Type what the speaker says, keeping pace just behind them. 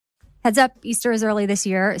Heads up, Easter is early this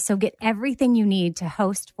year, so get everything you need to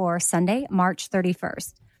host for Sunday, March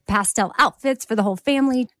 31st. Pastel outfits for the whole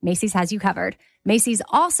family. Macy's has you covered. Macy's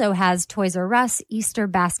also has Toys R Us Easter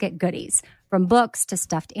basket goodies, from books to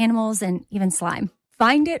stuffed animals and even slime.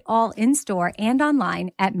 Find it all in store and online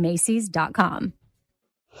at Macys.com.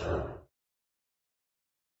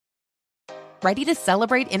 Ready to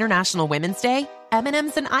celebrate International Women's Day?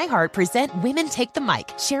 M&M's and iHeart present Women Take the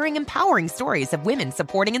Mic, sharing empowering stories of women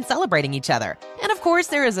supporting and celebrating each other. And of course,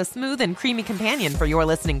 there is a smooth and creamy companion for your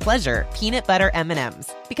listening pleasure, peanut butter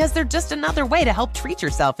M&M's. Because they're just another way to help treat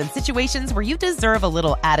yourself in situations where you deserve a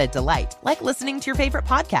little added delight, like listening to your favorite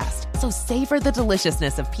podcast. So savor the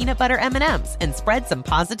deliciousness of peanut butter M&M's and spread some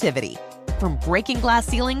positivity. From breaking glass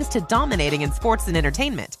ceilings to dominating in sports and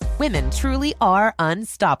entertainment, women truly are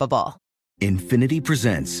unstoppable. Infiniti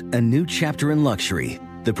presents a new chapter in luxury,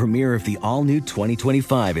 the premiere of the all-new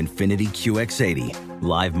 2025 Infiniti QX80,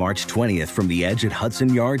 live March 20th from the Edge at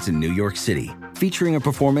Hudson Yards in New York City, featuring a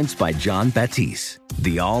performance by John Batiste.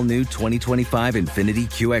 The all-new 2025 Infiniti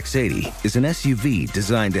QX80 is an SUV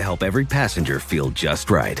designed to help every passenger feel just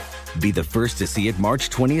right. Be the first to see it March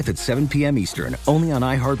 20th at 7 p.m. Eastern, only on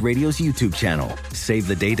iHeartRadio's YouTube channel. Save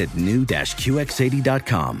the date at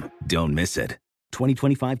new-QX80.com. Don't miss it.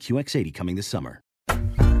 2025 QX80 coming this summer.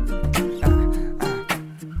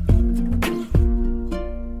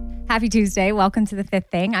 Happy Tuesday. Welcome to The Fifth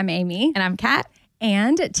Thing. I'm Amy. And I'm Kat.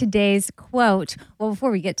 And today's quote, well,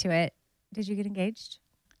 before we get to it, did you get engaged?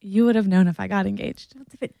 You would have known if I got engaged.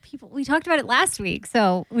 We talked about it last week.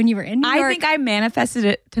 So when you were in New York. I think I manifested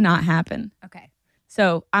it to not happen. Okay.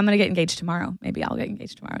 So I'm going to get engaged tomorrow. Maybe I'll get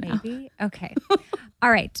engaged tomorrow now. Maybe? Okay. All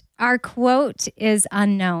right. Our quote is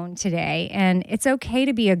unknown today, and it's okay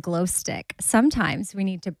to be a glow stick. Sometimes we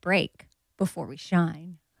need to break before we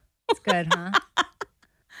shine. It's good, huh?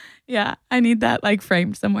 Yeah, I need that like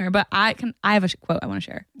framed somewhere. But I have a quote I want to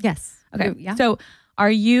share. Yes. Okay. Yeah. So are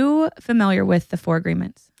you familiar with The Four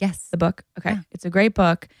Agreements? Yes. The book? Okay. Yeah. It's a great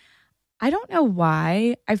book. I don't know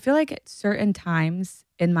why. I feel like at certain times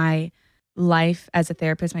in my life as a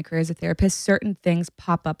therapist, my career as a therapist, certain things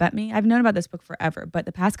pop up at me. I've known about this book forever, but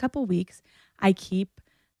the past couple weeks, I keep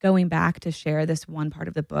going back to share this one part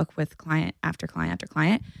of the book with client after client after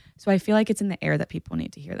client. So I feel like it's in the air that people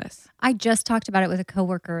need to hear this. I just talked about it with a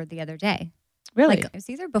coworker the other day. Really? Like, it was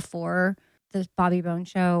either before the Bobby Bone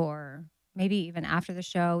show or maybe even after the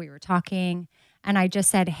show. We were talking, and I just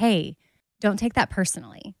said, hey, don't take that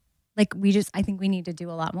personally. Like, I think we need to do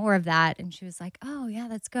a lot more of that. And she was like, oh, yeah,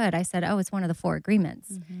 that's good. I said, oh, it's one of the Four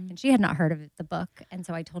Agreements. Mm-hmm. And she had not heard of the book. And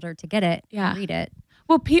so I told her to get it and read it.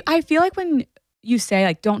 Well, I feel like when you say,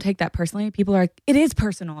 like, don't take that personally, people are like, it is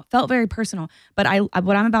personal. It felt very personal. But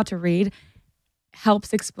what I'm about to read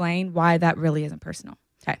helps explain why that really isn't personal.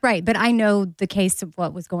 Okay. Right. But I know the case of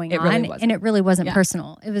what was going on. Really wasn't. And it really wasn't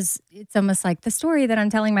personal. It's almost like the story that I'm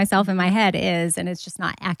telling myself in my head is, and it's just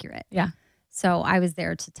not accurate. Yeah. So I was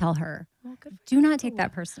there to tell her, do not take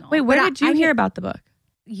that personal. Wait, where did you hear about the book?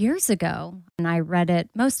 Years ago. And I read it,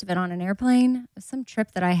 most of it on an airplane, some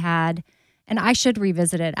trip that I had. And I should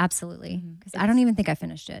revisit it, absolutely. Because I don't even think I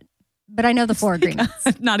finished it. But I know the Four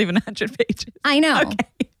Agreements. Not even 100 pages. I know.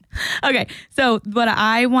 Okay. So what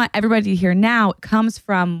I want everybody to hear now comes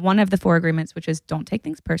from one of the Four Agreements, which is don't take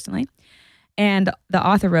things personally. And the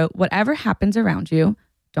author wrote, whatever happens around you,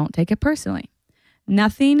 don't take it personally.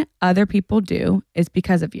 Nothing other people do is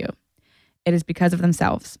because of you. It is because of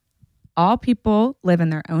themselves. All people live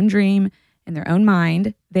in their own dream, in their own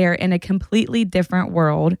mind. They are in a completely different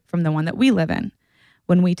world from the one that we live in.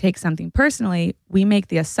 When we take something personally, we make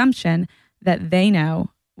the assumption that they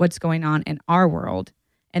know what's going on in our world,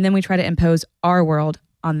 and then we try to impose our world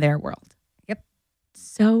on their world. Yep.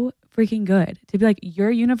 So freaking good to be like,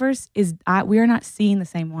 your universe is, we are not seeing the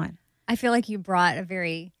same one. I feel like you brought a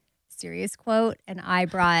very serious quote, and I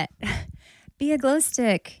brought, be a glow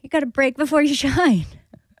stick. You got to break before you shine.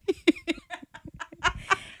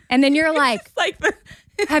 And then you're like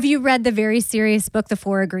have you read the very serious book, The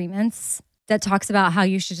Four Agreements, that talks about how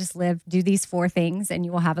you should just do these four things and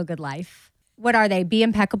you will have a good life? What are they? Be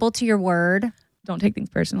impeccable to your word. Don't take things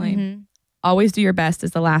personally. Mm-hmm. Always do your best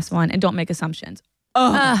is the last one. And don't make assumptions.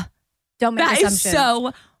 Don't make assumptions. That is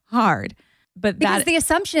so hard. But because the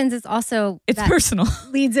assumptions is also, it's personal.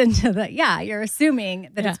 Leads into you're assuming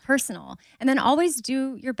that it's personal. And then always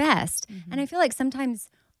do your best. Mm-hmm. And I feel like sometimes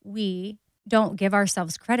we don't give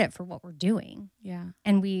ourselves credit for what we're doing. Yeah.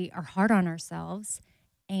 And we are hard on ourselves.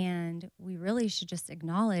 And we really should just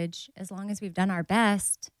acknowledge, as long as we've done our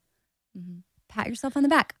best, pat yourself on the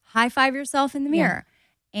back, high five yourself in the mirror.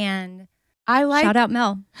 And shout out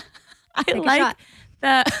Mel. I like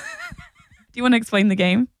the, do you want to explain the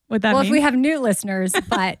game? what that Well, means? if we have new listeners,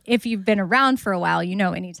 but if you've been around for a while, you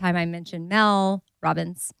know, anytime I mention Mel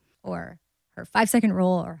Robbins or her 5-second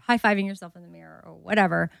rule or high-fiving yourself in the mirror or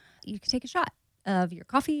whatever, you can take a shot of your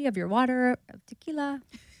coffee, of your water, of tequila,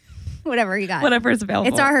 whatever you got. Whatever is available.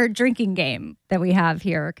 It's our drinking game that we have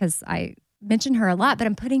here because I mention her a lot, but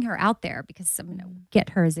I'm putting her out there because I'm going to get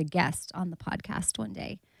her as a guest on the podcast one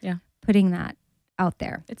day. Yeah. Putting that out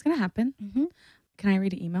there. It's going to happen. Mm-hmm. Can I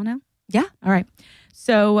read an email now? Yeah. All right.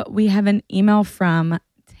 So we have an email from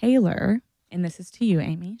Taylor, and this is to you,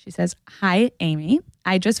 Amy. She says, "Hi, Amy.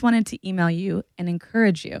 I just wanted to email you and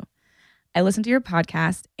encourage you. I listened to your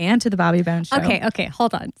podcast and to the Bobby Bones Show." Okay.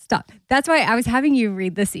 Hold on. Stop. That's why I was having you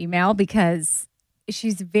read this email because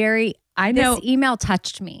she's very, I know. This email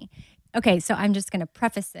touched me. Okay. So I'm just going to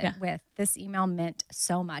preface it with this email meant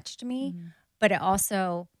so much to me, but it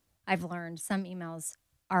also, I've learned some emails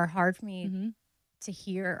are hard for me to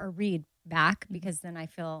hear or read back because then I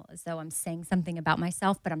feel as though I'm saying something about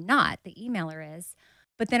myself, but I'm not. The emailer is.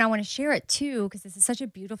 But then I want to share it too because this is such a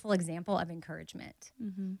beautiful example of encouragement.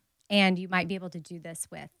 And you might be able to do this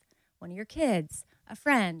with one of your kids, a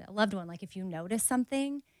friend, a loved one. Like if you notice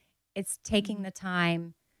something, it's taking the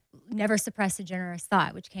time. Never suppress a generous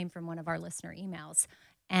thought, which came from one of our listener emails.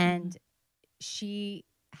 And she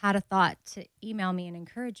had a thought to email me and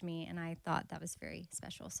encourage me. And I thought that was very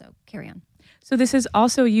special. So carry on. So this is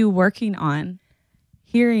also you working on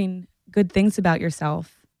hearing good things about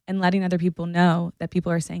yourself and letting other people know that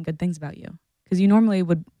people are saying good things about you. Because you normally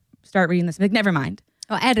would start reading this and be like, never mind.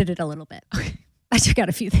 I'll edit it a little bit. Okay. I took out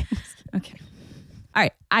a few things. Okay. All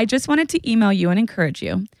right. I just wanted to email you and encourage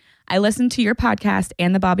you. I listened to your podcast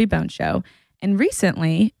and the Bobby Bones Show, and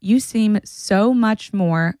recently you seem so much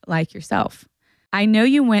more like yourself. I know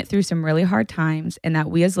you went through some really hard times and that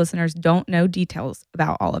we as listeners don't know details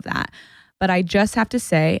about all of that, but I just have to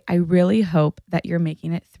say, I really hope that you're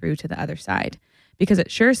making it through to the other side because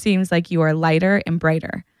it sure seems like you are lighter and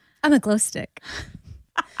brighter. I'm a glow stick.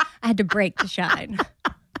 I had to break to shine.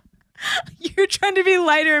 You're trying to be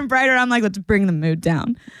lighter and brighter. I'm like, let's bring the mood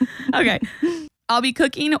down. Okay. I'll be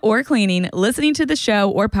cooking or cleaning, listening to the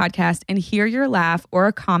show or podcast and hear your laugh or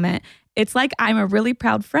a comment. It's like I'm a really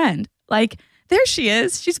proud friend. Like, there she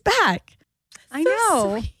is. She's back. I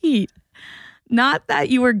know. Sweet. Not that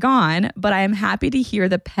you were gone, but I am happy to hear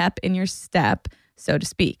the pep in your step, so to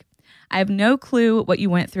speak. I have no clue what you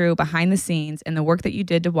went through behind the scenes and the work that you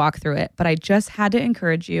did to walk through it, but I just had to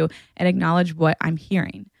encourage you and acknowledge what I'm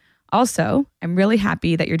hearing. Also, I'm really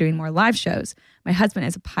happy that you're doing more live shows. My husband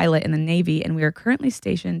is a pilot in the Navy, and we are currently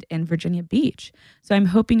stationed in Virginia Beach. So I'm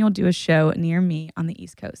hoping you'll do a show near me on the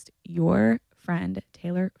East Coast. Your friend,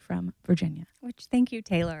 Taylor from Virginia. Which, thank you,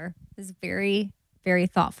 Taylor. This is very, very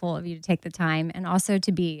thoughtful of you to take the time and also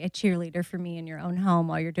to be a cheerleader for me in your own home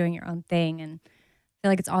while you're doing your own thing. And I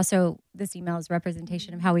feel like it's also, this email is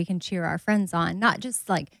representation of how we can cheer our friends on, not just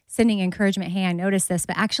like sending encouragement, hey, I noticed this,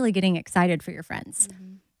 but actually getting excited for your friends.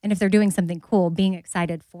 And if they're doing something cool, being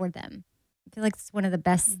excited for them. I feel like it's one of the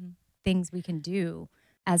best things we can do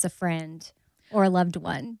as a friend or a loved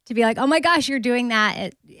one, to be like, oh my gosh, you're doing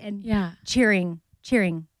that. And cheering,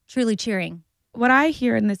 truly cheering. What I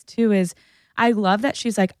hear in this too is, I love that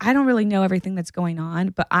she's like, I don't really know everything that's going on,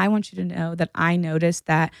 but I want you to know that I noticed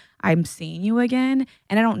that I'm seeing you again,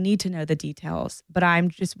 and I don't need to know the details, but I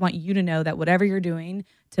just want you to know that whatever you're doing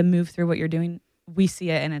to move through what you're doing, we see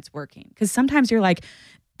it and it's working. Because sometimes you're like,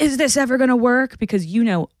 is this ever going to work? Because you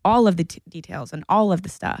know all of the details and all of the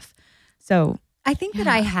stuff. So I think that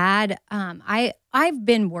I had, I've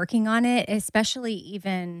been working on it, especially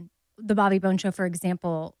even the Bobby Bones Show, for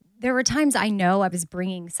example. There were times I know I was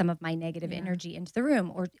bringing some of my negative energy into the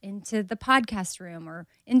room or into the podcast room or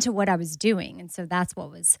into what I was doing. And so that's what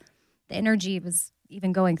was, the energy was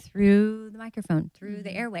even going through the microphone, through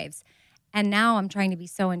the airwaves. And now I'm trying to be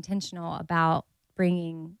so intentional about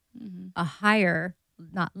bringing a higher,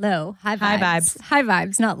 not low, high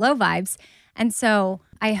vibes, not low vibes. And so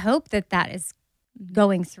I hope that that is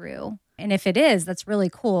going through. And if it is, that's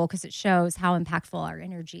really cool because it shows how impactful our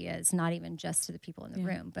energy is, not even just to the people in the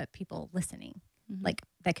room, but people listening. Like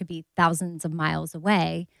that could be thousands of miles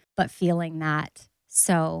away, but feeling that.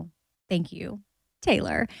 So thank you,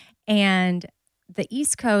 Taylor. And the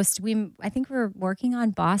East Coast, I think we're working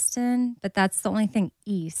on Boston, but that's the only thing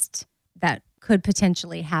east that could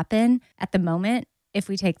potentially happen at the moment if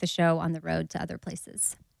we take the show on the road to other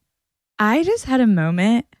places. I just had a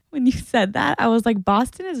moment when you said that. I was like,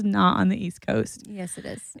 Boston is not on the East Coast. Yes, it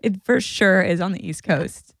is. It for sure is on the East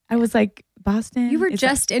Coast. I was like, Boston? You were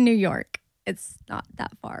just in New York. It's not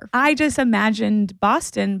that far. I just imagined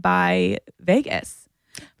Boston by Vegas.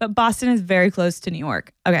 But Boston is very close to New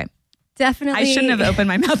York. Okay. definitely. I shouldn't have opened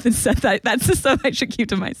my mouth and said that. That's the stuff I should keep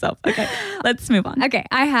to myself. Okay, let's move on. Okay,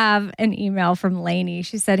 I have an email from Lainey.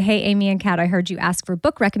 She said, "Hey, Amy and Kat, I heard you ask for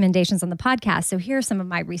book recommendations on the podcast. So here are some of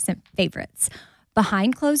my recent favorites.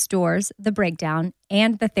 Behind Closed Doors, The Breakdown,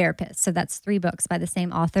 and The Therapist." So that's 3 books by the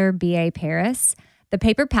same author, B.A. Paris. The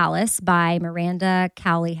Paper Palace by Miranda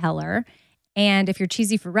Cowley Heller. And if you're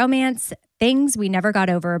cheesy for romance, Things We Never Got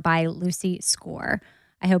Over by Lucy Score.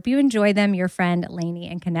 I hope you enjoy them. Your friend Lainey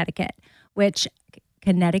in Connecticut, which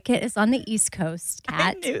Connecticut is on the East Coast,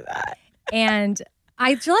 Kat. I knew that. And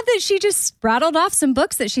I love that she just rattled off some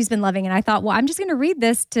books that she's been loving. And I thought, well, I'm just going to read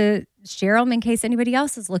this to share them in case anybody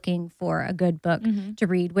else is looking for a good book to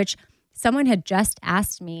read, which someone had just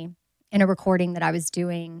asked me in a recording that I was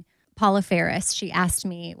doing. Paula Ferris, she asked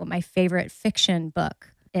me what my favorite fiction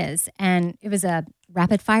book is. And it was a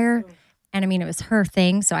rapid fire. And I mean, it was her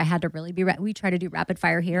thing. So I had to really be, we try to do rapid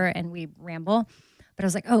fire here and we ramble. But I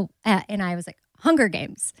was like, and I was like, Hunger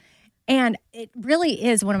Games. And it really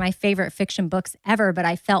is one of my favorite fiction books ever. But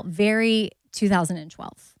I felt very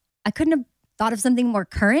 2012. I couldn't have thought of something more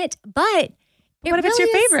current, but what if it's your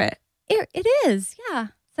favorite? It is. Yeah.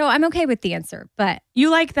 So I'm okay with the answer, but You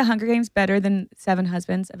like The Hunger Games better than Seven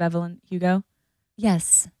Husbands of Evelyn Hugo?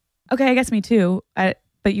 yes. Okay, I guess me too.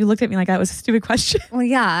 But you looked at me like that was a stupid question. Well,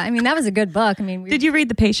 yeah. I mean, that was a good book. I mean, Did you read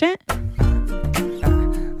The Patient?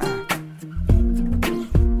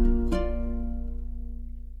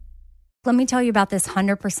 Let me tell you about this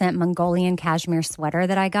 100% Mongolian cashmere sweater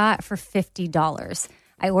that I got for $50.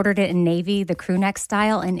 I ordered it in navy, the crew neck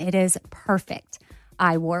style, and it is perfect.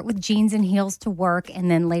 I wore it with jeans and heels to work,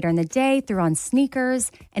 and then later in the day threw on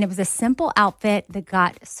sneakers, and it was a simple outfit that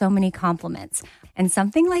got so many compliments. And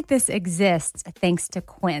something like this exists thanks to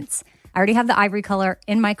Quince. I already have the ivory color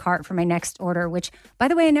in my cart for my next order, which, by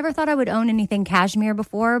the way, I never thought I would own anything cashmere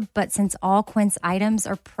before, but since all Quince items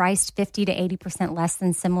are priced 50 to 80% less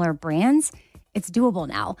than similar brands, it's doable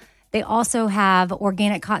now. They also have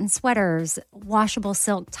organic cotton sweaters, washable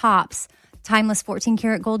silk tops, timeless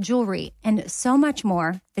 14-karat gold jewelry, and so much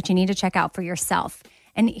more that you need to check out for yourself.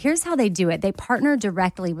 And here's how they do it. They partner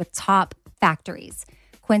directly with top factories.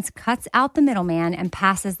 Quince cuts out the middleman and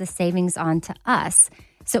passes the savings on to us.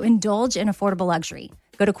 So indulge in affordable luxury.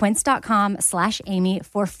 Go to quince.com/Amy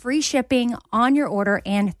for free shipping on your order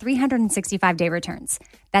and 365-day returns.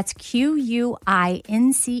 That's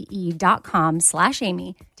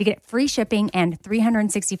QUINCE.com/Amy to get free shipping and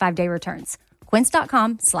 365-day returns.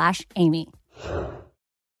 Quince.com/Amy.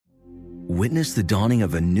 Witness the dawning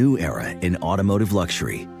of a new era in automotive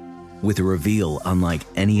luxury with a reveal unlike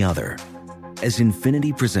any other as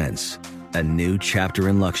Infiniti presents a new chapter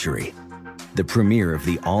in luxury, the premiere of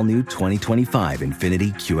the all-new 2025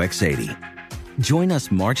 Infiniti QX80. Join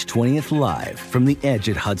us March 20th live from the Edge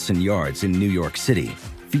at Hudson Yards in New York City,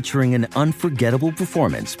 featuring an unforgettable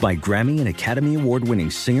performance by Grammy and Academy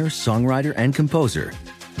Award-winning singer, songwriter, and composer,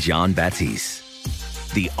 Jon Batiste.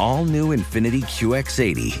 The all-new Infiniti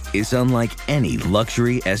QX80 is unlike any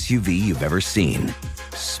luxury SUV you've ever seen.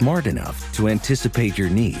 Smart enough to anticipate your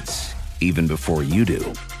needs, even before you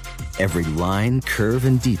do. Every line, curve,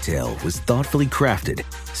 and detail was thoughtfully crafted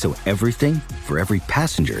so everything for every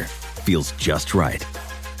passenger feels just right.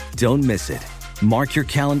 Don't miss it. Mark your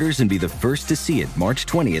calendars and be the first to see it March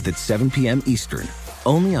 20th at 7 p.m. Eastern,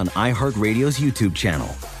 only on iHeartRadio's YouTube channel.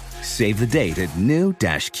 Save the date at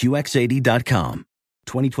new-QX80.com.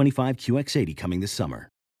 2025 QX80 coming this summer.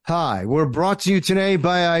 Hi, we're brought to you today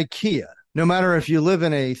by IKEA. No matter if you live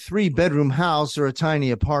in a 3-bedroom house or a tiny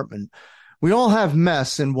apartment, we all have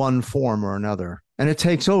mess in one form or another, and it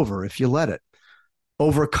takes over if you let it.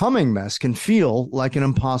 Overcoming mess can feel like an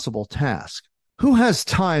impossible task. Who has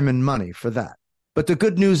time and money for that? But the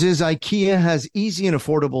good news is IKEA has easy and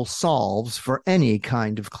affordable solves for any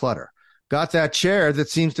kind of clutter. Got that chair that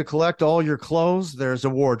seems to collect all your clothes? There's a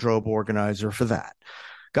wardrobe organizer for that.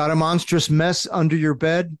 Got a monstrous mess under your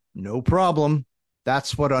bed? No problem.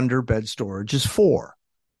 That's what underbed storage is for.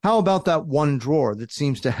 How about that one drawer that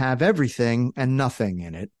seems to have everything and nothing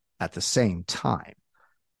in it at the same time?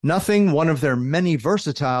 Nothing one of their many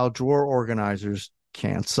versatile drawer organizers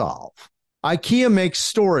can't solve. IKEA makes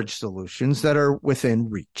storage solutions that are within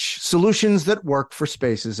reach, solutions that work for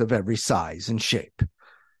spaces of every size and shape,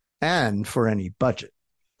 and for any budget.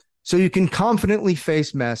 So you can confidently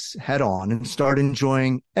face mess head on and start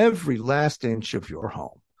enjoying every last inch of your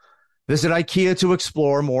home. Visit IKEA to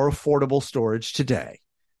explore more affordable storage today.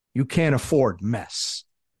 You can't afford mess.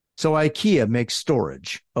 So IKEA makes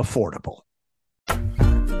storage affordable.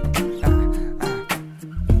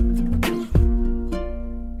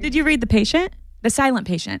 Did you read The Patient? The Silent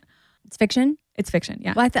Patient. It's fiction. It's fiction,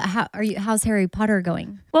 yeah. Well, I thought, how's Harry Potter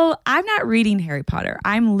going? Well, I'm not reading Harry Potter.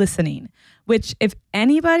 I'm listening, which if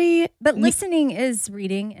anybody... But listening is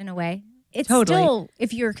reading in a way. It's Totally. still,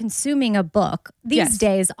 if you're consuming a book, these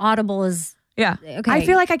days, Audible is... Yeah. Okay. I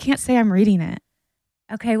feel like I can't say I'm reading it.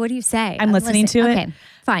 Okay, what do you say? I'm listening to it. Okay,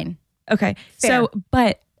 fine. Okay. Fair. So,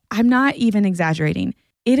 but I'm not even exaggerating.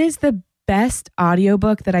 It is the best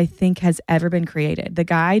audiobook that I think has ever been created. The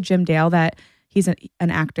guy, Jim Dale, he's an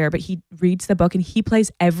actor, but he reads the book and he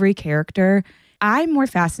plays every character. I'm more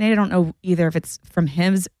fascinated. I don't know either if it's from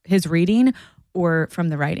his reading or from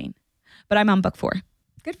the writing, but I'm on book 4.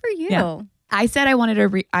 Good for you. Yeah. I said I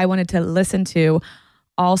wanted to listen to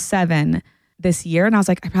all 7 this year, and I was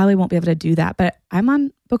like, I probably won't be able to do that, but I'm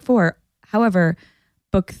on book 4. However,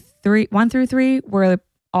 book 1 through 3 were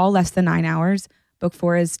all less than 9 hours. Book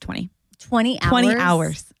 4 is 20. 20 hours? 20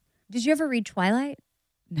 hours. Did you ever read Twilight?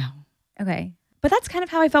 No. Okay. But that's kind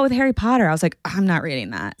of how I felt with Harry Potter. I was like, I'm not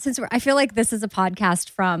reading that. I feel like this is a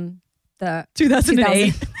podcast from the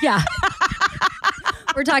 2008. Yeah.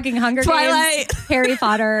 We're talking Hunger Twilight. Games, Harry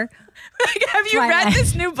Potter. Have you read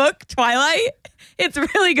this new book, Twilight? It's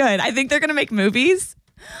really good. I think they're going to make movies.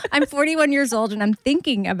 I'm 41 years old and I'm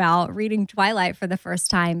thinking about reading Twilight for the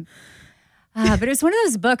first time. But it was one of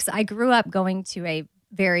those books. I grew up going to a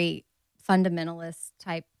very fundamentalist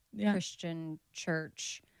type Christian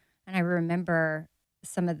church. And I remember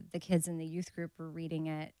some of the kids in the youth group were reading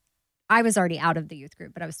it. I was already out of the youth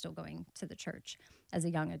group, but I was still going to the church as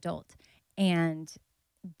a young adult. And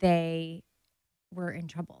they were in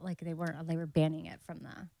trouble. Like they were banning it from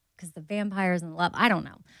because the vampires and the love, I don't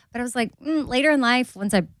know. But I was like, later in life,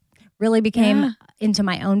 once I really became into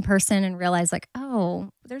my own person and realized like, oh,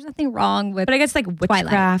 there's nothing wrong with But I guess like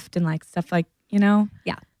witchcraft Twilight. and like stuff like, you know?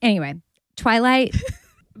 Yeah. Anyway, Twilight.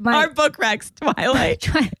 Our book racks, Twilight.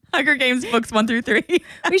 Hunger Games books 1 through 3.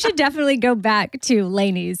 We should definitely go back to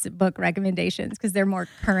Lainey's book recommendations because they're more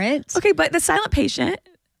current. Okay, but The Silent Patient.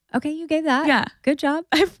 Okay, you gave that. Yeah. Good job.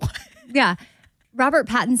 Yeah. Robert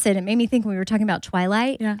Pattinson, it made me think when we were talking about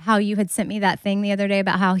Twilight, how you had sent me that thing the other day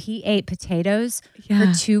about how he ate potatoes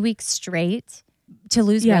for 2 weeks straight to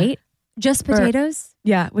lose weight. Just potatoes?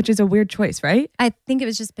 Which is a weird choice, right? I think it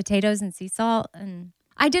was just potatoes and sea salt. And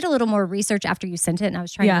I did a little more research after you sent it and I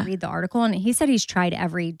was trying to read the article. And he said he's tried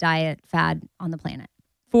every diet fad on the planet.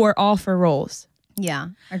 For roles. Yeah.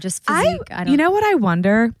 Or just physique. I don't You know what I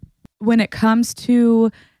wonder? When it comes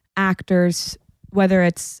to actors, whether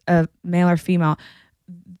it's a male or female,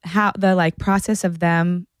 how the like process of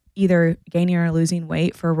them either gaining or losing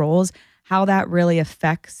weight for roles, how that really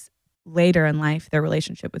affects later in life their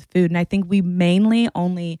relationship with food. And I think we mainly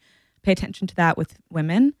only pay attention to that with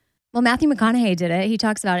women. Well, Matthew McConaughey did it. He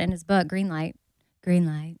talks about it in his book, Green Light. Green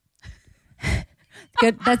Light.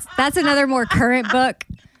 Good. That's another more current book.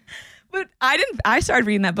 But I started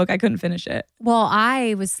reading that book. I couldn't finish it. Well,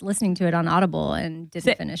 I was listening to it on Audible and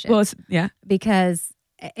didn't finish it. Well, because,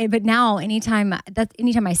 but now anytime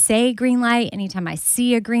I say green light, anytime I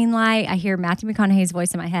see a green light, I hear Matthew McConaughey's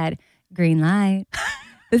voice in my head, green light.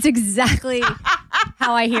 That's exactly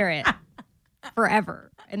how I hear it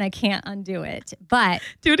forever. And I can't undo it. But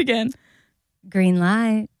do it again. Green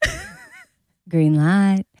light. Green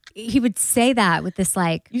light. He would say that with this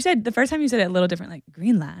like. You said the first time you said it a little different, like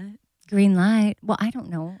green light. Green light. Well, I don't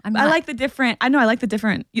know. I like the different.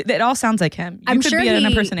 It all sounds like him. You could be an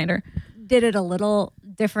impersonator. Did it a little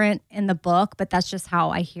different in the book, but that's just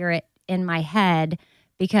how I hear it in my head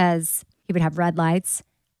because he would have red lights.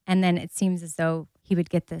 And then it seems as though he would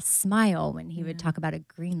get this smile when he would talk about a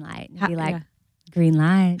green light. And he'd be like, green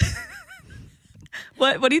light.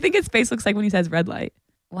 What do you think his face looks like when he says red light?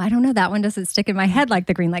 Well, I don't know. That one doesn't stick in my head like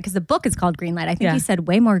the green light because the book is called Green Light. I think he said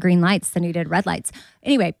way more green lights than he did red lights.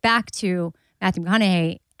 Anyway, back to Matthew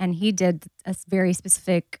McConaughey. And he did a very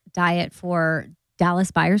specific diet for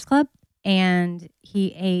Dallas Buyers Club. And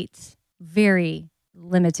he ate very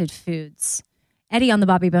limited foods. Eddie on the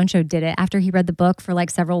Bobby Bone Show did it after he read the book for like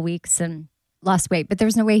several weeks and lost weight. But there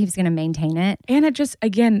was no way he was going to maintain it. And it just,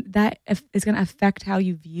 again, that is going to affect how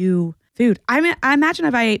you view food. I imagine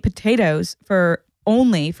if I ate potatoes for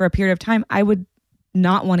a period of time, I would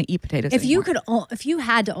not want to eat potatoes anymore. If you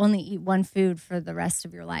had to only eat one food for the rest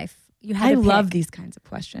of your life, you had I to pick. love these kinds of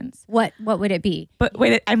questions. What would it be? But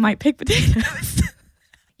wait, I might pick potatoes.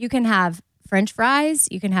 You can have French fries.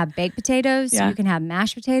 You can have baked potatoes. Yeah. You can have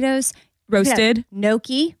mashed potatoes. Roasted.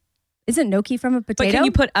 Gnocchi. Isn't gnocchi from a potato? But can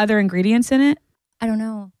you put other ingredients in it? I don't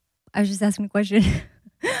know. I was just asking a question.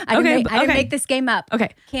 I didn't make this game up.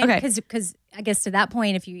 Okay. Because I guess to that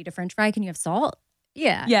point, if you eat a French fry, can you have salt?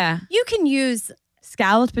 Yeah. Yeah. You can use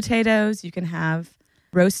scalloped potatoes. You can have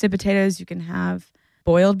roasted potatoes. You can have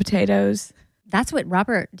boiled potatoes. That's what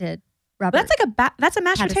Robert did. But that's like that's a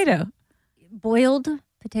mashed potato. Boiled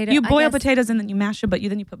potato. You boil potatoes and then you mash them, but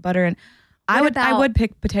then you put butter in. I would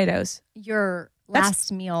pick potatoes. Your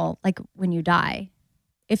last meal, like when you die,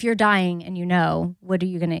 if you're dying and what are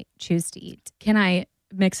you going to choose to eat? Can I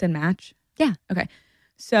mix and match? Yeah. Okay.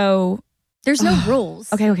 So there's no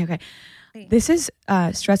rules. Okay. This is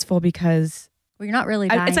stressful because you're not really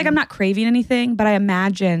dying. It's like I'm not craving anything, but I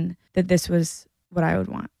imagine that this was what I would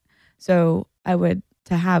want. So I would,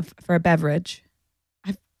 to have for a beverage,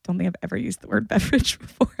 I don't think I've ever used the word beverage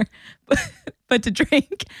before, but to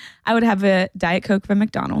drink, I would have a Diet Coke from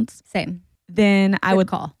McDonald's. Same. Then I would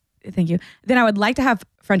call. Thank you. Then I would like to have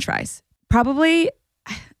French fries. Probably,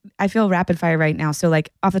 I feel rapid fire right now. So like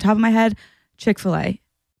off the top of my head, Chick-fil-A.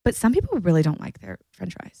 But some people really don't like their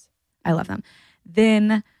French fries. I love them.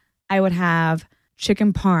 Then I would have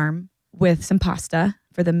chicken parm with some pasta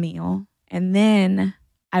for the meal. And then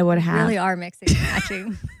I would have... really are mixing and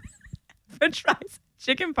matching. French fries,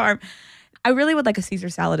 chicken parm. I really would like a Caesar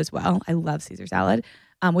salad as well. I love Caesar salad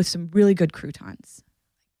with some really good croutons.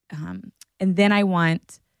 And then I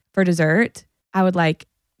want, for dessert, I would like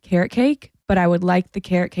carrot cake, but I would like the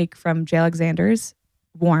carrot cake from J. Alexander's,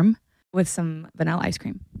 warm, with some vanilla ice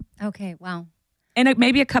cream. Okay, wow. And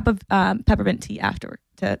maybe a cup of peppermint tea afterward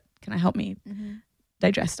to kind of help me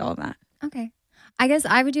digest all of that. Okay. I guess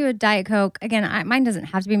I would do a Diet Coke. Again, mine doesn't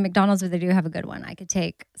have to be McDonald's, but they do have a good one. I could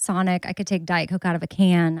take Sonic. I could take Diet Coke out of a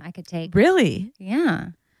can. I could take... Really? Yeah.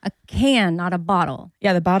 A can, not a bottle.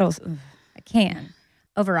 Yeah, the bottles. Ugh. A can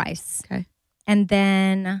over ice. Okay. And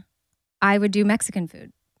then I would do Mexican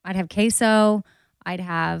food. I'd have queso. I'd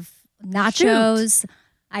have nachos.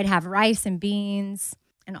 I'd have rice and beans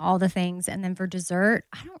and all the things. And then for dessert,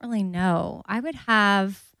 I don't really know. I would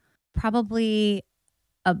have probably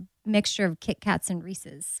a mixture of Kit Kats and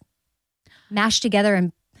Reese's mashed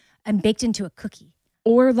together and baked into a cookie.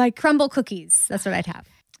 Or like crumble cookies. That's what I'd have.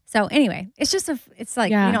 So anyway, it's just it's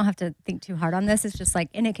like you don't have to think too hard on this. It's just like,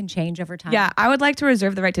 and it can change over time. Yeah, I would like to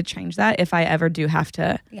reserve the right to change that if I ever do have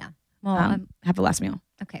to have a last meal.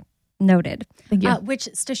 Okay. Noted. Thank you. Which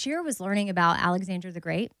Stashir was learning about Alexander the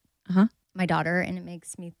Great, my daughter, and it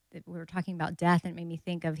makes me, we were talking about death, and it made me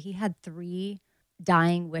think of, he had 3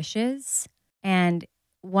 dying wishes, and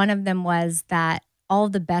one of them was that all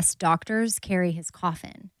the best doctors carry his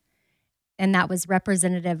coffin. And that was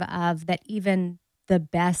representative of that even the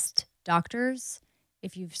best doctors,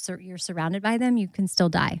 if you're surrounded by them, you can still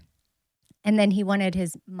die. And then he wanted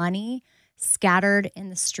his money scattered in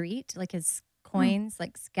the street, like his coins,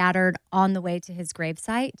 like scattered on the way to his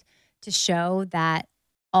gravesite, to show that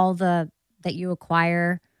all that you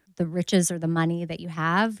acquire, the riches or the money that you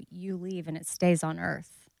have, you leave and it stays on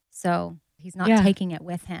earth. So he's not taking it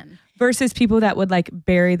with him. Versus people that would like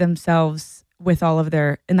bury themselves with all of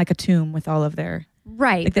their, in like a tomb with all of their,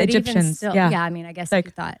 right. Like the Egyptians. Still, I mean, I guess like,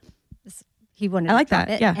 you thought he wanted I like to drop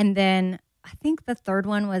that. it. Yeah. And then I think the third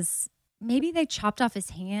one was maybe they chopped off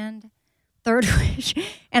his hand, third wish,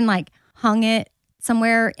 and like hung it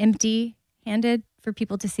somewhere empty handed for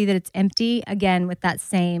people to see that it's empty. Again, with that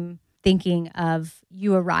same thinking of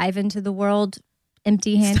you arrive into the world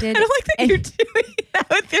empty handed. I don't like that you're doing that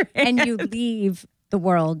with your hand. And you leave the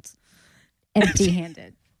world empty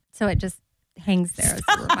handed. So it just hangs there as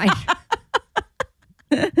a reminder.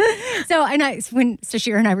 So, when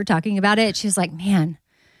Stashir and I were talking about it, she was like, man,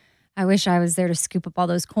 I wish I was there to scoop up all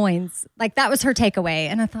those coins. Like that was her takeaway.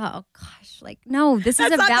 And I thought, oh gosh, like, no, this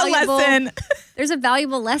is a valuable lesson. There's a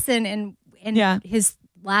valuable lesson in his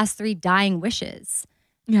last 3 dying wishes.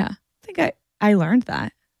 Yeah. I think I learned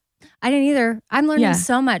that. I didn't either. I'm learning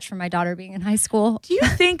so much from my daughter being in high school. Do you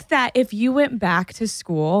think that if you went back to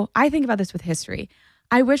school, I think about this with history.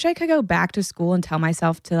 I wish I could go back to school and tell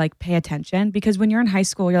myself to like pay attention, because when you're in high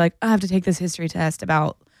school, you're like, oh, I have to take this history test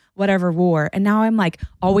about whatever war. And now I'm like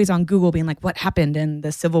always on Google being like, what happened in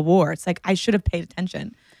the Civil War? It's like, I should have paid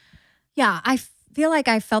attention. Yeah. I feel like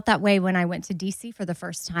I felt that way when I went to DC for the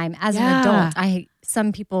first time as an adult.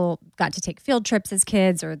 Some people got to take field trips as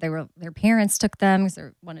kids, or their parents took them because they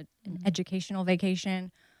wanted an educational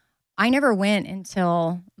vacation. I never went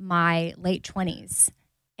until my late 20s.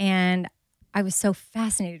 And I was so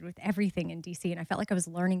fascinated with everything in DC, and I felt like I was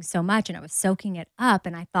learning so much, and I was soaking it up.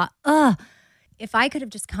 And I thought, if I could have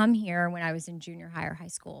just come here when I was in junior high or high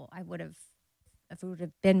school, I would have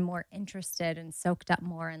been more interested and soaked up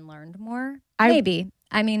more and learned more. Maybe.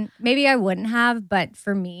 I mean, maybe I wouldn't have, but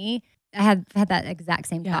for me, I had that exact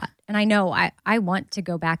same thought. And I know I want to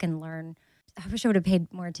go back and learn. I wish I would have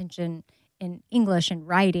paid more attention in English and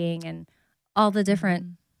writing and all the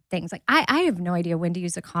different things. Like I have no idea when to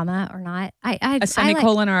use a comma or not. A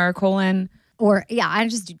semicolon or a colon. Or I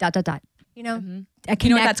just do ... You know, Mhm. I You know what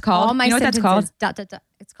connect that's called? All my You know what that's sentences, dot, dot, dot.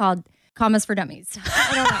 It's called commas for dummies.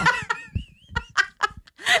 I don't know.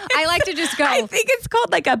 I like to just go. I think it's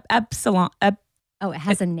called like a epsilon. Oh, it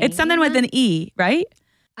has a name. It's something with an E, right?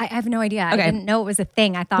 I have no idea. Okay. I didn't know it was a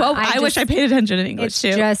thing. I thought. Well, I wish I paid attention in English It's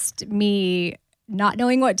too. just me not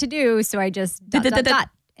knowing what to do, so I just dot, dot, dot,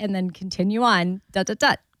 and then continue on. Dot dot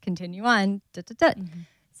dot. Continue on. Dot dot dot.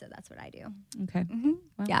 So that's what I do. Okay.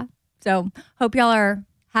 Wow. Yeah. So hope y'all are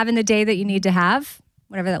having the day that you need to have,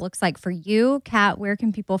 whatever that looks like for you. Kat, where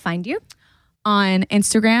can people find you? On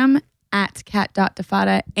Instagram at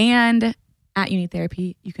cat.defada and at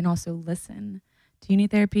Unitherapy. You can also listen to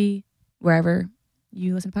Unitherapy wherever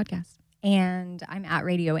you listen to podcasts. And I'm at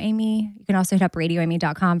Radio Amy. You can also hit up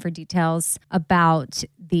radioamy.com for details about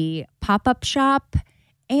the pop-up shop.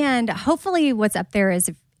 And hopefully what's up there is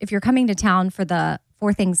if you're coming to town for the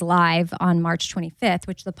Four Things Live on March 25th,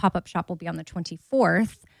 which the pop-up shop will be on the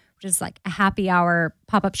 24th, which is like a happy hour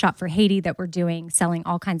pop-up shop for Haiti that we're doing, selling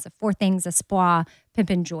all kinds of Four Things, Espoir, Pimp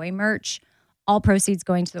and Joy merch. All proceeds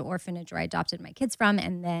going to the orphanage where I adopted my kids from.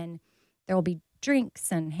 And then there will be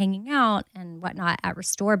drinks and hanging out and whatnot at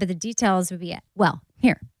Restore. But the details would be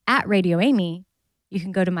at Radio Amy, you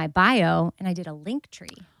can go to my bio and I did a link tree.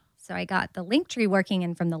 So I got the link tree working,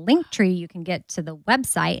 and from the link tree, you can get to the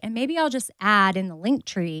website, and maybe I'll just add in the link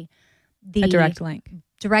tree A direct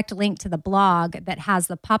link to the blog that has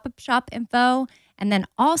the pop-up shop info and then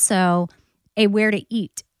also a where to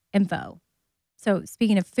eat info. So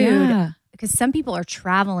speaking of food, Yeah. because some people are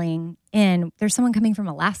traveling in, there's someone coming from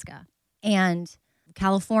Alaska and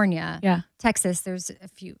California, Yeah. Texas. There's a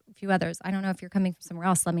few others. I don't know if you're coming from somewhere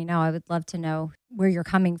else. Let me know. I would love to know where you're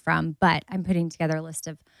coming from. But I'm putting together a list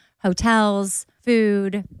of hotels,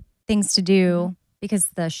 food, things to do. Because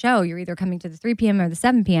the show, you're either coming to the 3 p.m. or the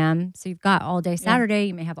 7 p.m. So you've got all day Saturday.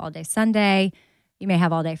 You may have all day Sunday. You may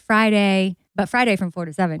have all day Friday. But Friday from 4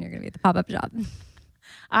 to 7, you're going to be at the pop-up shop.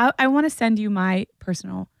 I want to send you my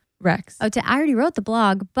personal recs. I already wrote the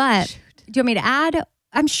blog, but do you want me to add?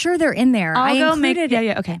 I'm sure they're in there. I'll go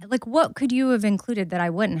included, okay. Like, what could you have included that I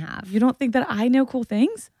wouldn't have? You don't think that I know cool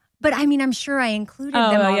things? But I mean, I'm sure I included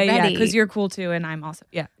them already. Yeah, because you're cool too, and I'm also,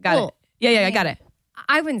 got it. Yeah, I got it.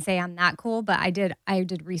 I wouldn't say I'm that cool, but I did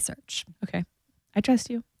research. Okay. I trust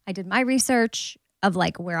you. I did my research of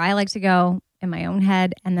like where I like to go in my own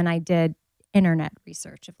head. And then I did internet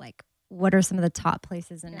research of like, what are some of the top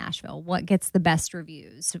places in Nashville? What gets the best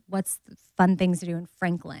reviews? What's the fun things to do in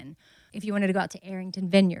Franklin? If you wanted to go out to Arrington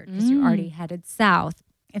Vineyard, because you're already headed south,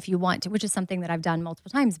 if you want to, which is something that I've done multiple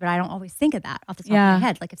times, but I don't always think of that off the top of my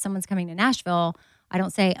head. Like if someone's coming to Nashville, I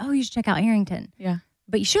don't say, oh, you should check out Arrington. Yeah.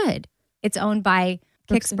 But you should. It's owned by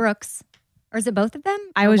Kix Brooks. Or is it both of them?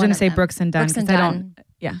 I was going to say Brooks and Dunn. Brooks and I Dunn.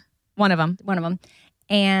 don't. One of them. One of them.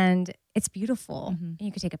 And it's beautiful. And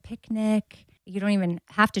you could take a picnic. You don't even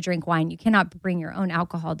have to drink wine. You cannot bring your own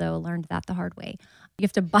alcohol, though. I learned that the hard way. You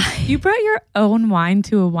have to buy. You brought your own wine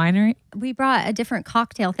to a winery? We brought a different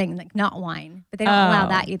cocktail thing, like not wine, but they don't allow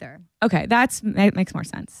that either. Okay, that makes more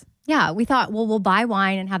sense. Yeah, we thought, well, we'll buy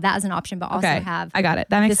wine and have that as an option, but also have I got it.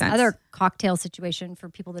 That makes this sense. other cocktail situation for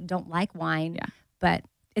people that don't like wine. Yeah. But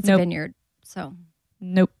it's a vineyard, so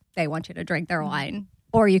nope. They want you to drink their wine,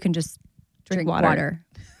 or you can just drink water.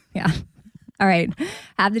 Yeah. All right.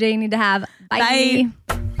 Have the day you need to have. Bye.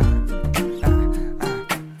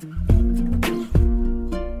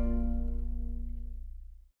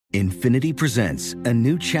 Infiniti presents a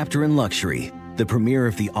new chapter in luxury, the premiere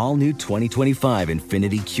of the all-new 2025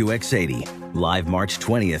 Infiniti QX80, live March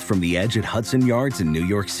 20th from the Edge at Hudson Yards in New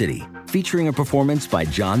York City, featuring a performance by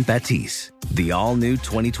John Batiste. The all-new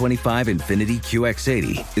 2025 Infiniti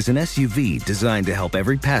QX80 is an SUV designed to help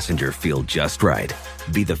every passenger feel just right.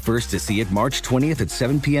 Be the first to see it March 20th at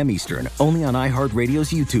 7 p.m. Eastern, only on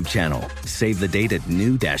iHeartRadio's YouTube channel. Save the date at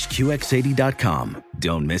new-QX80.com.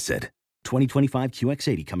 Don't miss it. 2025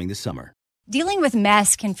 QX80 coming this summer. Dealing with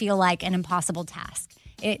mess can feel like an impossible task.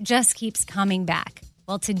 It just keeps coming back.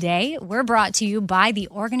 Well, today we're brought to you by the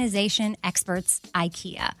organization experts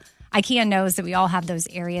IKEA. IKEA knows that we all have those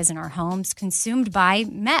areas in our homes consumed by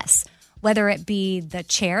mess, whether it be the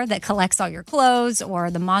chair that collects all your clothes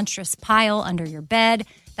or the monstrous pile under your bed.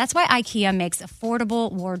 That's why IKEA makes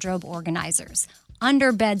affordable wardrobe organizers,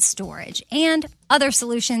 under bed storage, and other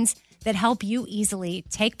solutions that help you easily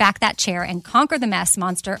take back that chair and conquer the mess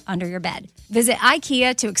monster under your bed. Visit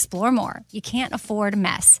IKEA to explore more. You can't afford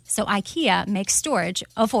mess, so IKEA makes storage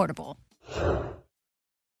affordable.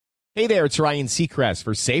 Hey there, it's Ryan Seacrest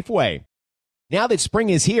for Safeway. Now that spring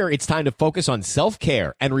is here, it's time to focus on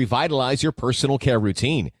self-care and revitalize your personal care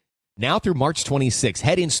routine. Now through March 26,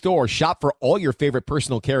 head in store, shop for all your favorite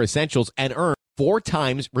personal care essentials, and earn 4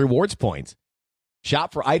 times rewards points.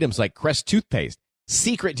 Shop for items like Crest toothpaste,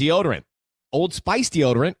 Secret deodorant, Old Spice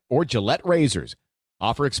deodorant, or Gillette razors.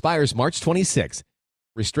 Offer expires March 26.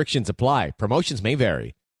 Restrictions apply. Promotions may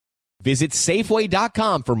vary. Visit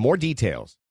Safeway.com for more details.